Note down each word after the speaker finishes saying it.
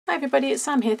Hi everybody, it's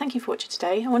Sam here. Thank you for watching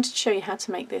today. I wanted to show you how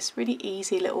to make this really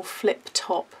easy little flip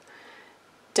top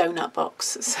donut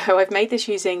box. So I've made this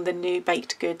using the new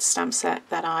baked goods stamp set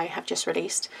that I have just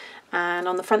released, and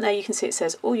on the front there you can see it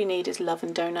says all you need is love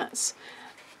and donuts,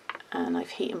 and I've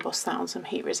heat embossed that on some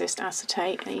heat resist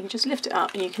acetate, and you can just lift it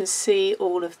up and you can see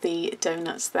all of the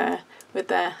donuts there with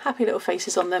their happy little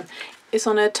faces on them. It's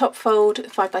on a top fold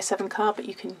 5x7 card, but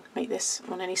you can make this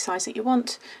on any size that you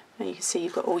want. And you can see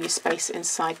you've got all your space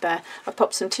inside there. I've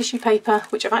popped some tissue paper,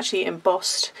 which I've actually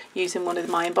embossed using one of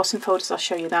my embossing folders. I'll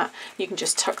show you that. You can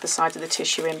just tuck the side of the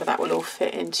tissue in, but that will all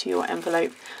fit into your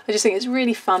envelope. I just think it's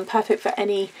really fun, perfect for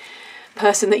any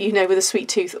person that you know with a sweet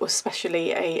tooth, or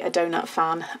especially a donut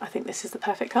fan. I think this is the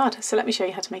perfect card. So let me show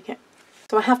you how to make it.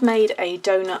 So I have made a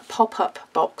donut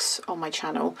pop-up box on my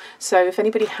channel, so if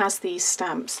anybody has these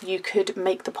stamps you could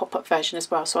make the pop-up version as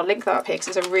well. So I'll link that up here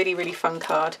because it's a really fun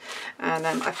card, and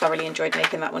I thoroughly enjoyed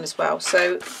making that one as well.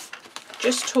 So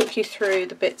just talk you through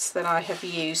the bits that I have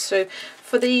used. So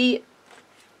for the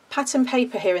pattern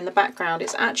paper here in the background,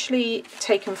 it's actually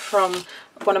taken from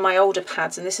one of my older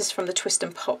pads, and this is from the Twist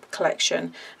and Pop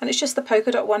collection, and it's just the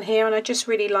polka dot one here, and I just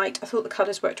really liked, I thought the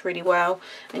colours worked really well,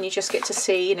 and you just get to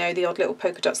see, you know, the odd little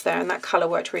polka dots there, and that colour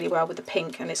worked really well with the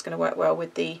pink, and it's going to work well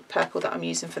with the purple that I'm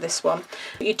using for this one.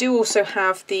 But you do also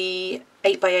have the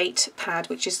 8x8 pad,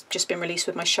 which has just been released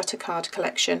with my shutter card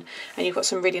collection, and you've got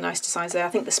some really nice designs there. I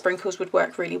think the sprinkles would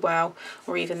work really well,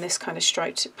 or even this kind of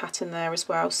striped pattern there as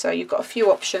well. So you've got a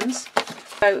few options.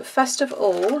 So first of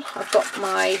all, I've got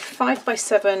my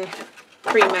 5x7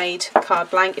 pre-made card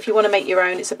blank. If you want to make your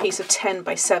own, it's a piece of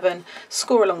 10x7,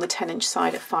 score along the 10-inch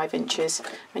side at 5 inches,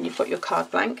 and you've got your card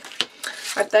blank.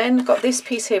 I've then got this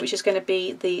piece here, which is going to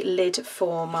be the lid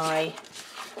for my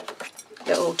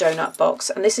little donut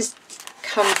box, and this is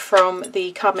come from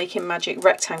the Card Making Magic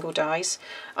rectangle dies.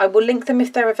 I will link them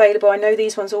if they're available. I know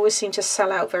these ones always seem to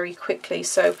sell out very quickly,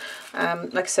 so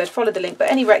like I said, follow the link. But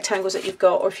any rectangles that you've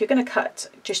got, or if you're going to cut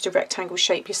just a rectangle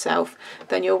shape yourself,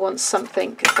 then you'll want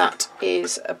something that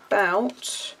is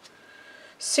about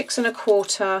 6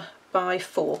 1/4 by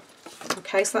 4.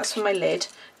 Okay, so that's for my lid.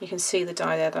 You can see the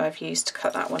die there that I've used to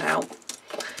cut that one out.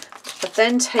 I've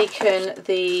then taken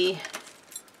the,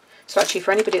 so actually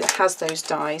for anybody that has those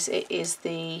dies, it is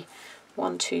the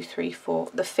 1, 2, 3, 4,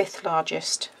 the 5th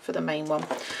largest for the main one.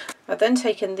 I've then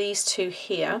taken these two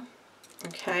here.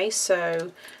 Okay,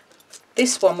 so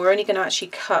this one we're only going to actually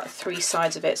cut 3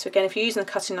 sides of it. So again, if you're using a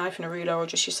cutting knife and a ruler or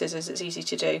just your scissors, it's easy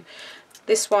to do.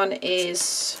 This one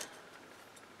is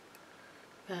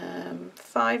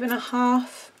 5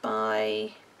 1/2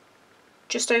 by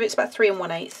just over, it's about 3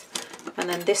 1/8. And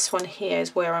then this one here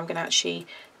is where I'm going to actually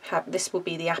have, this will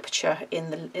be the aperture in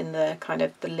the kind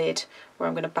of the lid where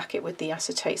I'm going to back it with the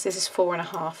acetate. So this is 4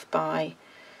 1/2 by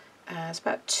it's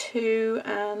about 2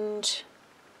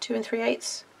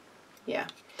 3/8. Yeah.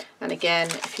 And again,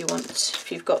 if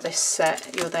you've got this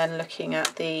set, you're then looking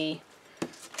at the,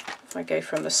 if I go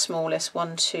from the smallest,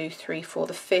 1, 2, 3, 4,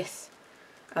 the 5th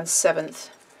and 7th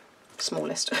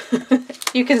smallest.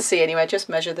 You can see anyway, just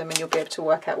measure them and you'll be able to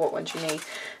work out what ones you need.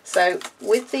 So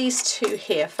with these two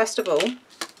here, first of all,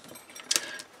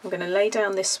 I'm going to lay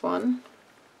down this one,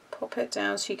 pop it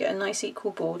down so you get a nice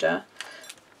equal border,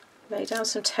 lay down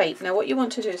some tape. Now what you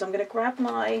want to do is I'm going to grab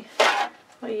I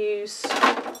use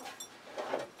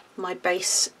my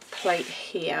base plate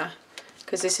here,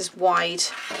 because this is wider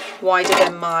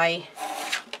than my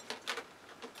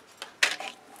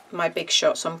Big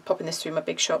Shot, so I'm popping this through my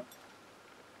Big Shot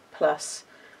Plus,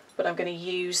 but I'm going to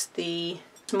use the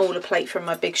smaller plate from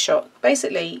my Big Shot.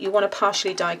 Basically you want to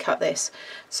partially die cut this,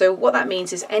 so what that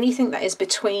means is anything that is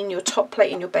between your top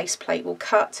plate and your base plate will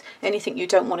cut. Anything you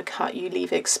don't want to cut, you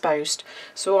leave it exposed.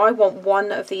 So I want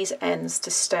one of these ends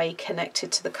to stay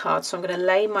connected to the card, so I'm going to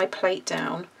lay my plate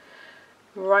down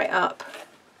right up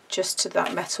just to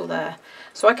that metal there.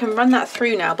 So I can run that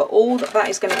through now, but all that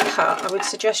is going to cut, I would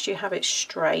suggest you have it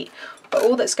straight, but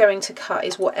all that's going to cut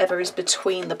is whatever is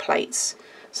between the plates.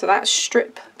 So that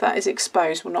strip that is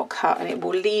exposed will not cut, and it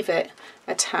will leave it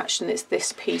attached, and it's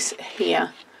this piece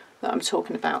here that I'm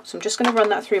talking about. So I'm just going to run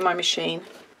that through my machine.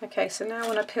 Okay, so now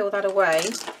when I peel that away,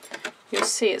 you'll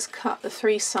see it's cut the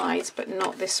 3 sides, but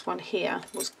not this one here.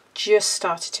 It was just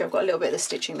started to. I've got a little bit of the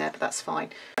stitching there, but that's fine.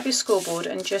 Grab your scoreboard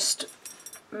and just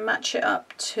match it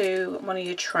up to one of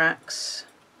your tracks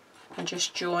and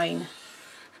just join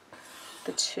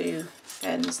the 2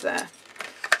 ends there.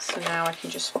 So now I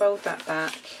can just fold that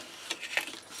back,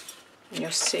 and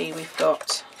you'll see we've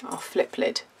got our flip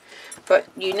lid. But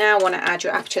you now want to add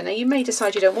your aperture. Now you may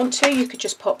decide you don't want to, you could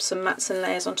just pop some mats and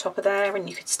layers on top of there and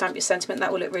you could stamp your sentiment,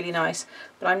 that will look really nice.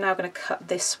 But I'm now going to cut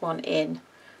this one in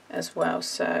as well.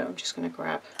 So I'm just going to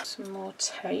grab some more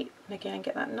tape and again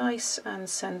get that nice and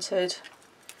centered.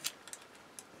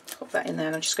 Pop that in there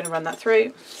and I'm just going to run that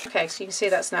through. Okay, so you can see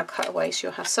that's now cut away, so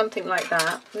you'll have something like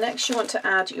that. Next you want to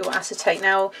add your acetate.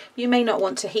 Now you may not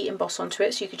want to heat emboss onto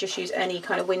it, so you could just use any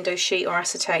kind of window sheet or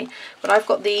acetate, but I've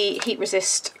got the Heat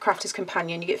Resist Crafter's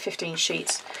Companion. You get 15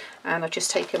 sheets and I've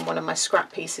just taken one of my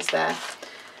scrap pieces there.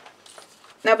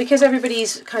 Now because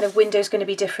everybody's kind of window is going to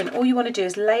be different, all you want to do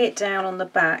is lay it down on the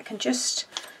back and just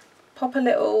pop a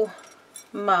little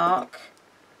mark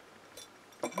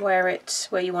where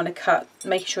you want to cut,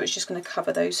 making sure it's just going to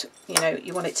cover those, you know,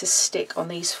 you want it to stick on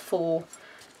these 4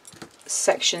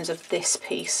 sections of this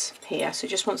piece here, so it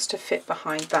just wants to fit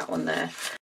behind that one there.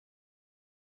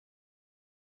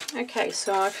 Okay,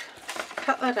 so I've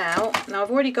cut that out. Now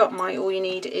I've already got my All You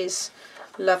Need Is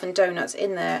Love and Donuts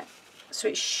in there, so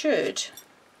it should,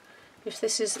 if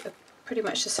this is pretty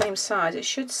much the same size, it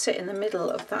should sit in the middle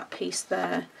of that piece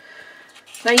there.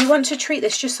 Now you want to treat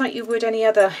this just like you would any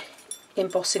other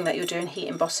embossing that you're doing, heat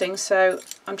embossing. So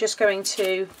I'm just going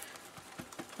to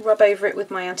rub over it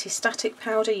with my anti-static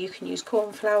powder. You can use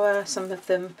corn flour, some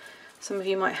of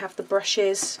you might have the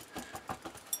brushes,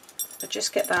 but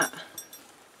just get that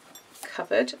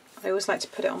covered. I always like to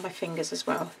put it on my fingers as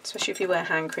well, especially if you wear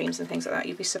hand creams and things like that.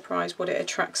 You'd be surprised what it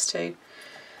attracts to.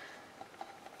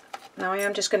 Now I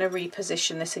am just going to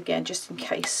reposition this again just in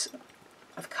case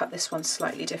I've cut this one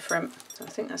slightly different. So I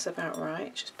think that's about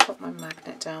right. Just pop my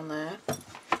magnet down there,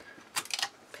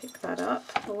 pick that up.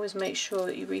 Always make sure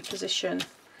that you reposition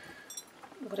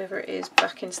whatever it is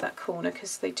back into that corner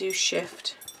because they do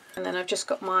shift. And then I've just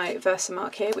got my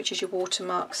Versamark here, which is your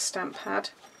watermark stamp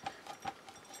pad.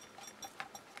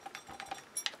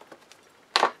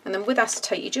 And then with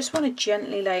acetate, you just want to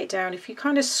gently lay it down. If you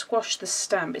kind of squash the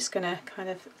stamp, it's going to kind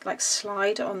of like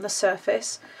slide on the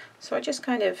surface. So I just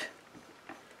kind of,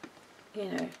 you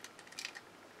know,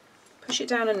 push it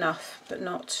down enough, but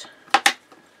not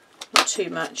too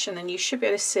much. And then you should be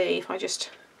able to see if I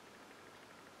just,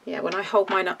 yeah, when I hold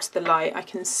mine up to the light, I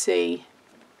can see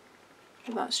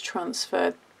that's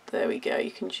transferred. There we go.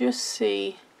 You can just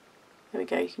see, there we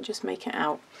go, you can just make it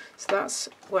out. So that's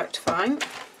worked fine.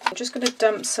 I'm just going to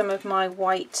dump some of my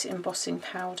white embossing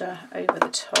powder over the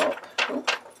top. Oh.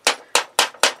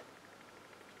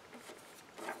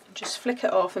 Just flick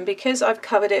it off, and because I've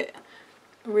covered it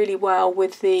really well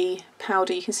with the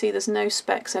powder, you can see there's no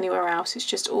specks anywhere else, it's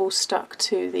just all stuck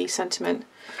to the sentiment.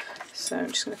 So I'm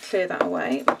just going to clear that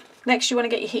away. Next you want to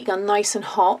get your heat gun nice and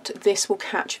hot. This will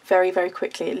catch very, very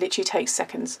quickly. It literally takes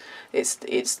seconds. It's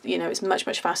you know, it's much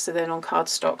faster than on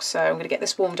cardstock. So I'm going to get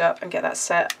this warmed up and get that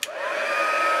set.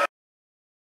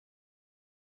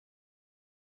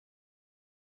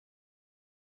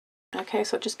 Okay,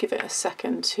 so I'll just give it a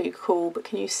second to cool, but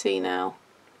can you see now?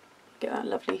 Get that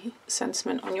lovely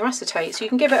sentiment on your acetate. So you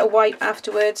can give it a wipe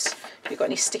afterwards if you've got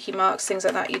any sticky marks, things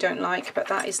like that you don't like, but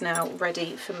that is now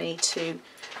ready for me to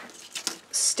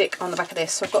stick on the back of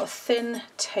this. So I've got a thin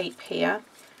tape here.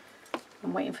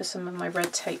 I'm waiting for some of my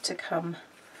red tape to come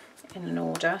in an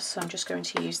order, so I'm just going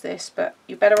to use this, but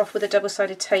you're better off with a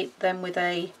double-sided tape than with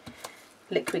a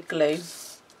liquid glue.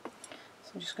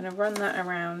 So I'm just going to run that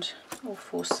around all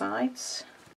 4 sides.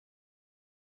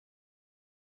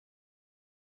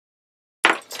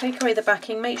 Take away the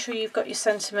backing, make sure you've got your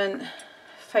sentiment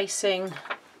facing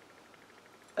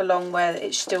along where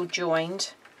it's still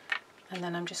joined, and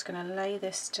then I'm just going to lay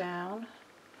this down.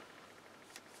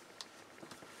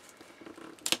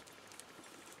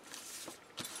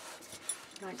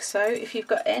 Like so. If you've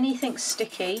got anything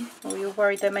sticky or you're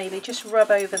worried there may be, just rub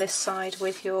over this side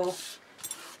with your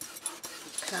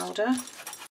powder.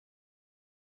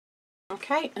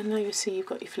 Okay, and now you see you've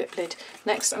got your flip lid.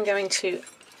 Next I'm going to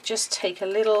just take a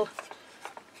little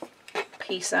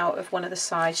piece out of one of the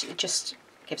sides. It just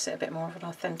gives it a bit more of an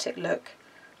authentic look.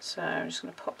 So I'm just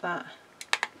going to pop that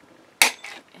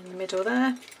in the middle there.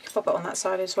 You can pop it on that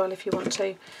side as well if you want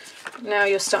to. Now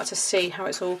you'll start to see how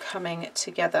it's all coming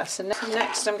together. So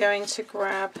next I'm going to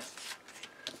grab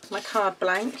my card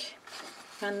blank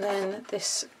and then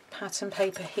this pattern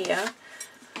paper here.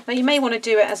 Now you may want to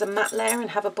do it as a matte layer and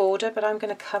have a border, but I'm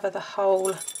going to cover the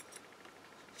whole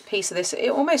piece of this. It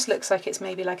almost looks like it's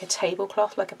maybe like a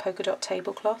tablecloth, like a polka dot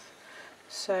tablecloth.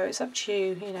 So it's up to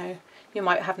you, you know, you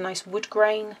might have nice wood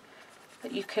grain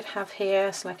that you could have here.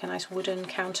 It's like a nice wooden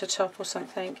countertop or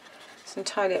something. It's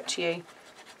entirely up to you.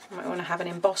 You might want to have an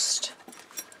embossed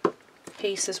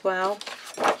piece as well.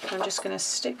 I'm just going to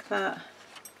stick that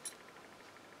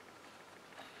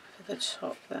over the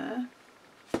top there.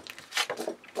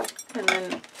 And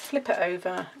then flip it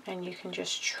over and you can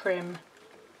just trim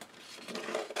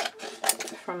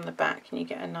the from the back and you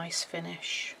get a nice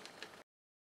finish.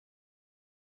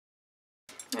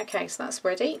 Okay, so that's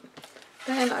ready.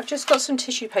 Then I've just got some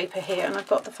tissue paper here, and I've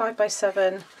got the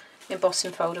 5x7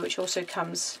 embossing folder, which also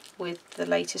comes with the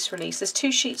latest release. There's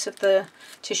 2 sheets of the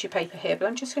tissue paper here, but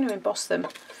I'm just going to emboss them.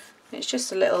 It's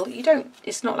just a little,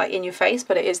 it's not like in your face,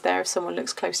 but it is there if someone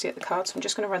looks closely at the card, so I'm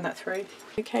just going to run that through.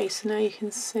 Okay, so now you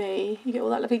can see, you get all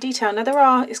that lovely detail.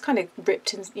 Now it's kind of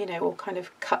ripped and, you know, or kind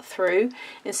of cut through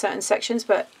in certain sections,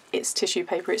 but it's tissue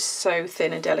paper, it's so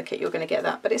thin and delicate, you're going to get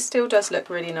that, but it still does look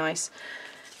really nice.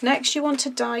 Next, you want to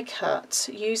die cut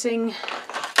using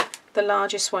the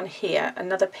largest one here,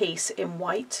 another piece in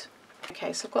white.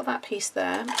 Okay, so I've got that piece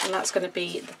there, and that's going to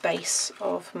be the base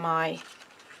of my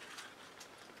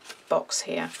box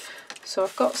here. So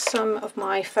I've got some of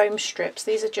my foam strips.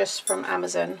 These are just from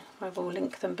Amazon. I will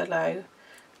link them below.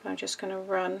 I'm just going to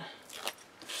run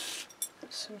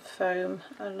some foam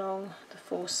along the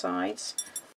 4 sides.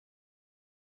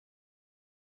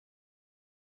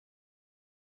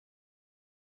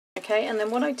 Okay, and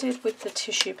then what I did with the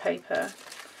tissue paper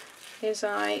is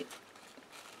I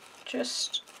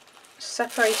just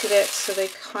separated it so they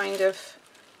kind of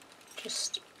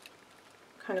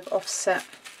offset.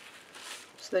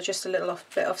 So they're just a little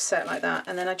bit offset like that,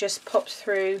 and then I just popped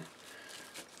through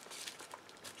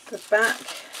the back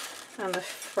and the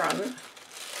front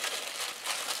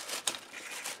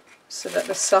so that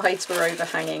the sides were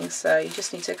overhanging. So you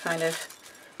just need to kind of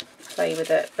play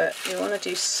with it, but you want to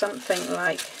do something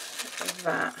like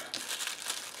that,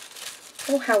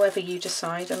 or however you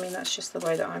decide. I mean, that's just the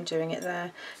way that I'm doing it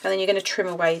there. And then you're going to trim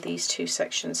away these 2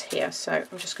 sections here. So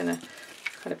I'm just going to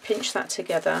kind of pinch that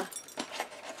together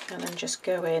and then just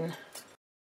go in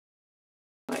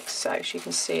like so. So you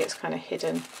can see it's kind of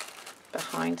hidden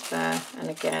behind there. And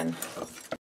again,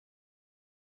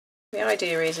 the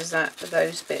idea is that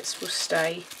those bits will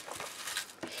stay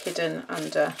hidden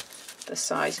under the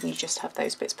sides, and you just have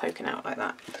those bits poking out like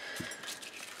that.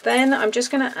 Then I'm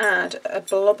just going to add a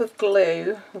blob of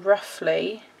glue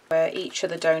roughly where each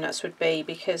of the donuts would be,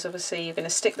 because obviously you're going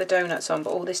to stick the donuts on, but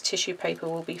all this tissue paper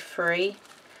will be free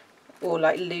or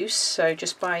like loose. So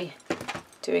just by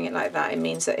doing it like that, it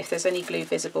means that if there's any glue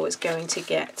visible, it's going to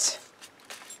get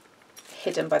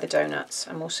hidden by the donuts.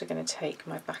 I'm also going to take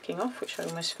my backing off, which I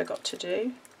almost forgot to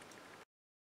do.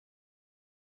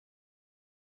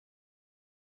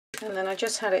 And then I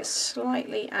just had it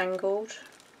slightly angled,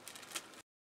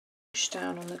 push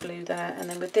down on the glue there, and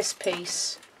then with this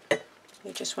piece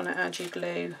you just want to add your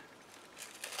glue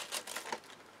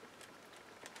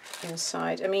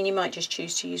inside. I mean, you might just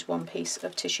choose to use 1 piece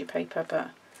of tissue paper,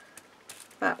 but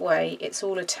that way it's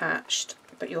all attached,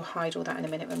 but you'll hide all that in a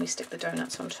minute when we stick the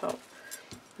donuts on top.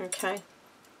 Okay,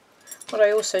 what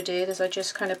I also did is I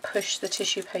just kind of pushed the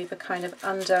tissue paper kind of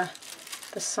under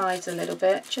the sides a little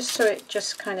bit, just so it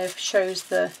just kind of shows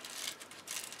the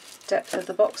depth of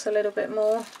the box a little bit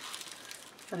more,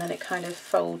 and then it kind of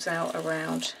folds out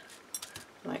around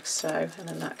like so, and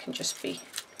then that can just be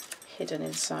hidden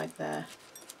inside there.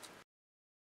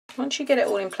 Once you get it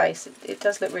all in place, it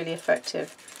does look really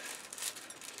effective.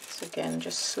 So again,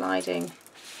 just sliding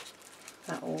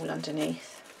that all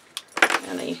underneath,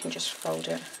 and then you can just fold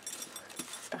it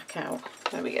back out.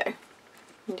 There we go. You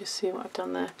can just see what I've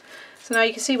done there. So now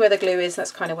you can see where the glue is.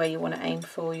 That's kind of where you want to aim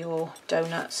for your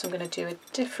donuts. I'm going to do a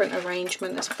different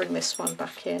arrangement. Let's bring this one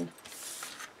back in.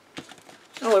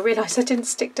 Oh, I realised I didn't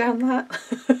stick down that.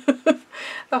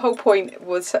 The whole point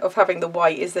was of having the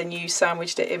white is then you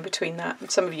sandwiched it in between that. And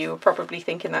some of you are probably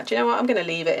thinking that. Do you know what? I'm going to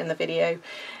leave it in the video.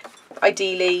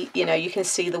 Ideally, you know, you can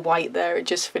see the white there. It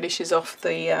just finishes off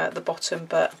the bottom,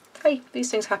 but hey,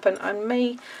 these things happen.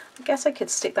 I guess I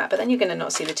could stick that, but then you're going to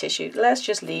not see the tissue. Let's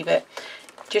just leave it.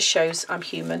 Just shows I'm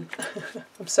human.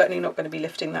 I'm certainly not going to be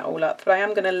lifting that all up, but I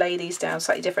am going to lay these down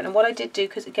slightly different. And what I did do,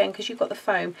 because you've got the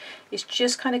foam, is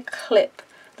just kind of clip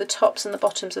the tops and the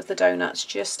bottoms of the donuts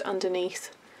just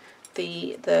underneath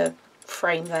the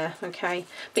frame there. Okay,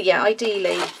 but yeah,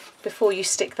 ideally before you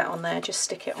stick that on there, just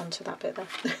stick it onto that bit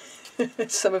there.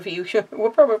 Some of you were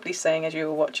probably saying as you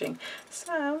were watching,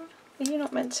 Sam, you're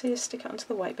not meant to stick it onto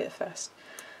the white bit first.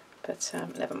 But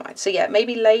never mind. So yeah,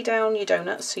 maybe lay down your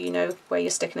donuts so you know where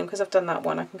you're sticking them, because I've done that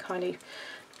one. I can kind of,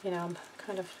 you know, I'm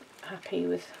kind of happy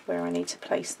with where I need to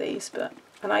place these.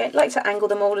 And I like to angle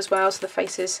them all as well, so the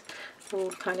faces are all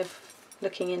kind of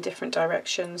looking in different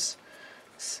directions.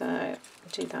 So I'll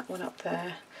do that one up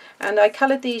there. And I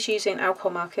coloured these using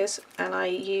alcohol markers, and I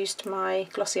used my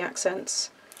Glossy Accents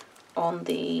on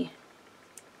the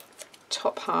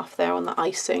top half there on the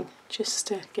icing, just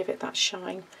to give it that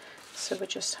shine. So we'll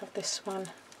just have this one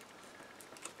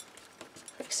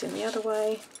facing the other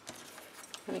way,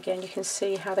 And again, you can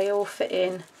see how they all fit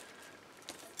in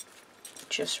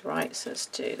just right. So let's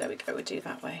do, there we go, we'll do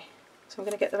that way. So I'm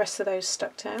going to get the rest of those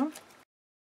stuck down.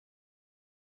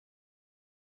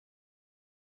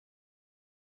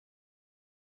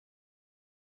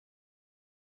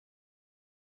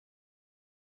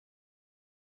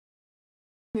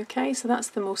 Okay, so that's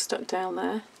them all stuck down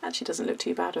there. Actually doesn't look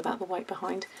too bad without the white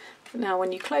behind. But now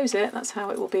when you close it, that's how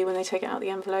it will be when they take it out of the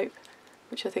envelope,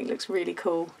 which I think looks really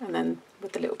cool. And then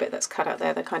with the little bit that's cut out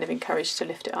there, they're kind of encouraged to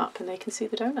lift it up and they can see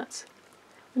the donuts.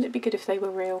 Wouldn't it be good if they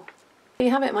were real? There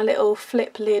you have it, my little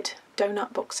flip lid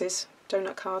donut boxes,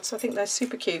 donut cards. I think they're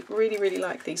super cute. Really, really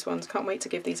like these ones. Can't wait to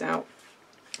give these out.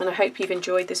 And I hope you've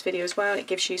enjoyed this video as well. It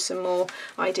gives you some more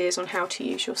ideas on how to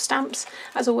use your stamps.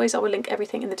 As always, I will link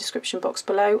everything in the description box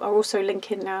below. I'll also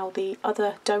link in now the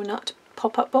other donut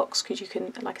pop-up box, because you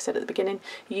can, like I said at the beginning,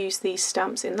 use these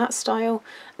stamps in that style.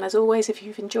 And as always, if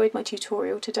you've enjoyed my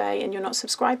tutorial today and you're not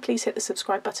subscribed, please hit the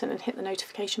subscribe button and hit the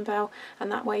notification bell, and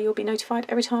that way you'll be notified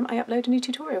every time I upload a new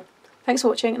tutorial. Thanks for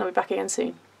watching, and I'll be back again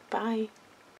soon. Bye.